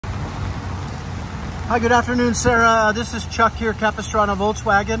Hi, good afternoon, Sarah. This is Chuck here, Capistrano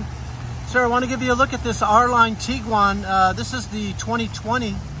Volkswagen. Sarah, I want to give you a look at this R-Line Tiguan. This is the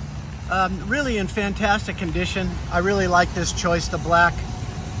 2020. Really in fantastic condition. I really like this choice, the black.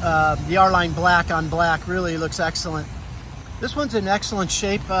 The R-Line black on black really looks excellent. This one's in excellent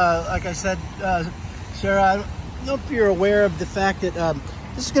shape. Like I said, Sarah, I don't know if you're aware of the fact that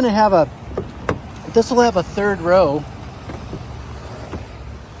this is going to have this will have a third row.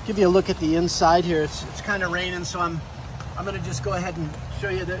 Give you a look at the inside here. It's kind of raining, so I'm going to just go ahead and show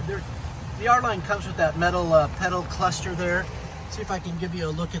you that the R-Line comes with that metal pedal cluster there. See if I can give you a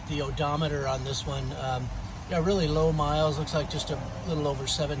look at the odometer on this one. Yeah, really low miles. Looks like just a little over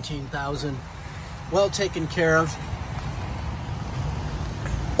 17,000. Well taken care of.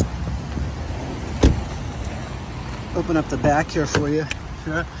 Open up the back here for you.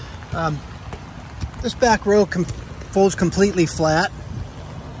 Sure. This back row folds completely flat.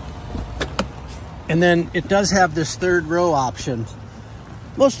 And then it does have this third row option.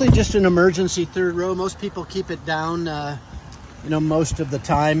 Mostly just an emergency third row. Most people keep it down, you know, most of the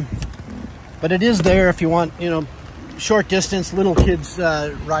time. But it is there if you want, you know, short distance, little kids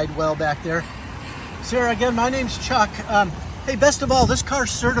ride well back there. Sarah, again, my name's Chuck. Hey, best of all, this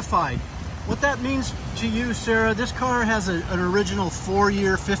car's certified. What that means to you, Sarah, this car has an original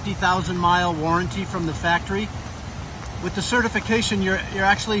 4-year, 50,000 mile warranty from the factory. With the certification, you're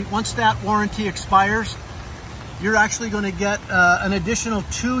actually, once that warranty expires, you're actually going to get an additional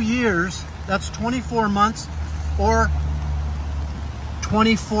 2 years. That's 24 months or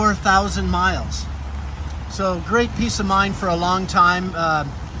 24,000 miles. So great peace of mind for a long time.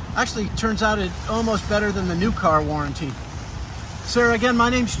 Actually, turns out it's almost better than the new car warranty. Sarah, again,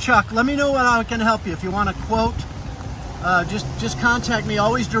 my name's Chuck. Let me know what I can help you. If you want a quote, just contact me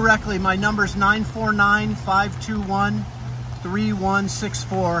always directly. My number's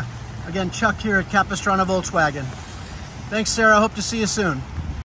 949-521-3164. Again, Chuck here at Capistrano Volkswagen. Thanks, Sarah. Hope to see you soon.